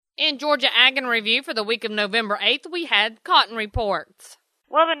In Georgia Ag and Review for the week of November 8th, we had cotton reports.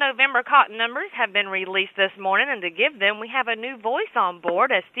 Well, the November cotton numbers have been released this morning, and to give them, we have a new voice on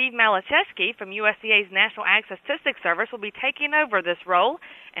board as Steve Malachewski from USDA's National Ag Statistics Service will be taking over this role.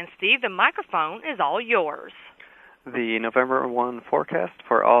 And Steve, the microphone is all yours. The November 1 forecast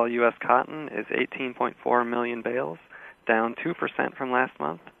for all U.S. cotton is 18.4 million bales, down 2% from last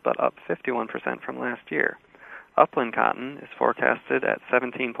month, but up 51% from last year. Upland cotton is forecasted at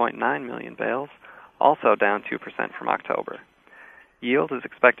 17.9 million bales, also down 2% from October. Yield is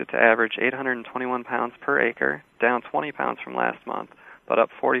expected to average 821 pounds per acre, down 20 pounds from last month, but up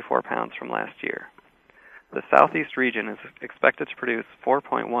 44 pounds from last year. The Southeast region is expected to produce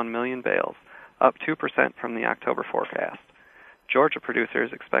 4.1 million bales, up 2% from the October forecast. Georgia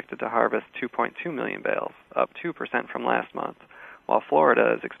producers expected to harvest 2.2 million bales, up 2% from last month, while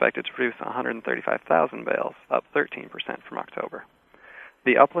Florida is expected to produce 135,000 bales, up 13% from October.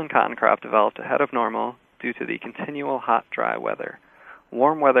 The upland cotton crop developed ahead of normal due to the continual hot, dry weather.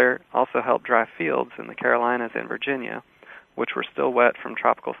 Warm weather also helped dry fields in the Carolinas and Virginia, which were still wet from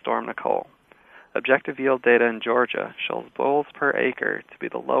Tropical Storm Nicole. Objective yield data in Georgia shows bolls per acre to be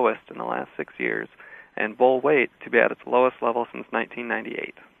the lowest in the last 6 years, and boll weight to be at its lowest level since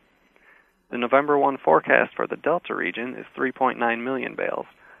 1998. The November 1 forecast for the Delta region is 3.9 million bales,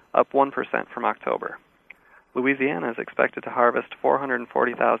 up 1% from October. Louisiana is expected to harvest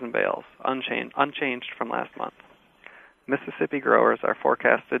 440,000 bales, unchanged from last month. Mississippi growers are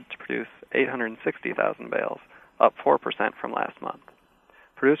forecasted to produce 860,000 bales, up 4% from last month.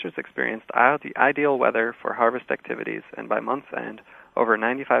 Producers experienced ideal weather for harvest activities, and by month's end, over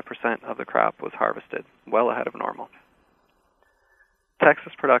 95% of the crop was harvested, well ahead of normal.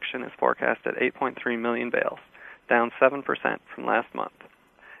 Texas production is forecast at 8.3 million bales, down 7% from last month.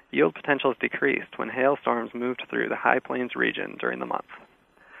 Yield potential has decreased when hailstorms moved through the High Plains region during the month.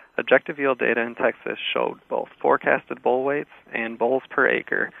 Objective yield data in Texas showed both forecasted boll weights and bolls per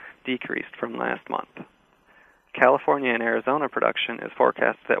acre decreased from last month. California and Arizona production is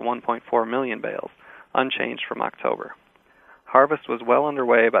forecasted at 1.4 million bales, unchanged from October. Harvest was well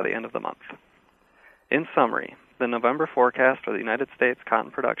underway by the end of the month. In summary, the November forecast for the United States cotton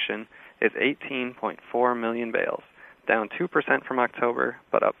production is 18.4 million bales, down 2% from October,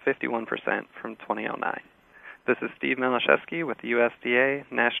 but up 51% from 2009. This is Steve Malachewski with the USDA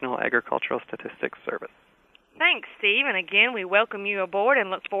National Agricultural Statistics Service. Thanks, Steve, and again, we welcome you aboard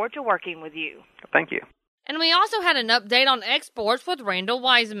and look forward to working with you. Thank you. And we also had an update on exports with Randall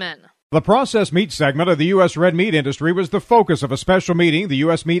Wiseman. The processed meat segment of the U.S. red meat industry was the focus of a special meeting the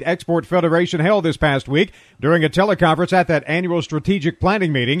U.S. Meat Export Federation held this past week. During a teleconference at that annual strategic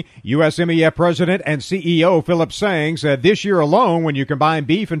planning meeting, USMEF President and CEO Philip Sang said this year alone, when you combine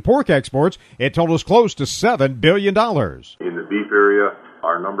beef and pork exports, it totals close to $7 billion. In the beef area,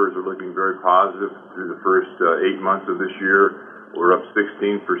 our numbers are looking very positive through the first 8 months of this year. We're up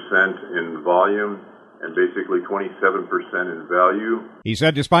 16% in volume and basically 27% in value. He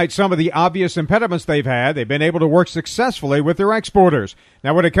said despite some of the obvious impediments they've had, they've been able to work successfully with their exporters.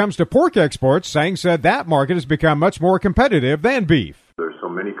 Now, when it comes to pork exports, Sang said that market has become much more competitive than beef. There's so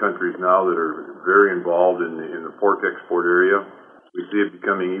many countries now that are very involved in the pork export area. We see it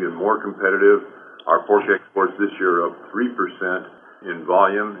becoming even more competitive. Our pork exports this year are up 3% in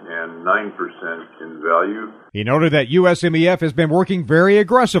volume and 9% in value. He noted that USMEF has been working very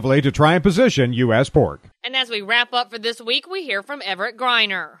aggressively to try and position U.S. pork. And as we wrap up for this week, we hear from Everett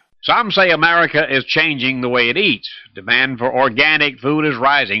Griner. Some say America is changing the way it eats. Demand for organic food is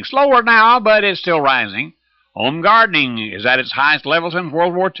rising. Slower now, but it's still rising. Home gardening is at its highest level since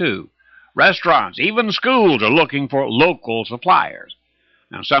World War II. Restaurants, even schools, are looking for local suppliers.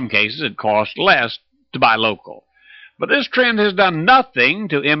 Now, in some cases, it costs less to buy local. But this trend has done nothing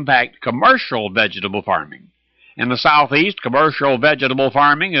to impact commercial vegetable farming. In the Southeast, commercial vegetable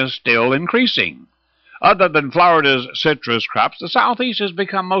farming is still increasing. Other than Florida's citrus crops, the Southeast has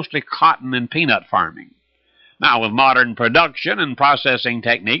become mostly cotton and peanut farming. Now, with modern production and processing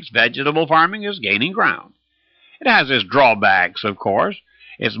techniques, vegetable farming is gaining ground. It has its drawbacks, of course.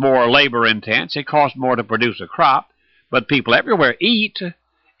 It's more labor-intense, it costs more to produce a crop, but people everywhere eat,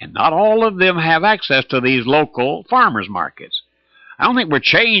 and not all of them have access to these local farmers markets. I don't think we're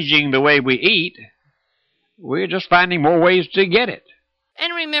changing the way we eat. We're just finding more ways to get it.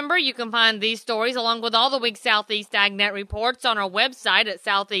 And remember, you can find these stories along with all the week's Southeast AgNet reports on our website at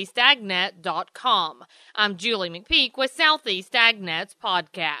southeastagnet.com. I'm Julie McPeak with Southeast AgNet's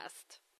podcast.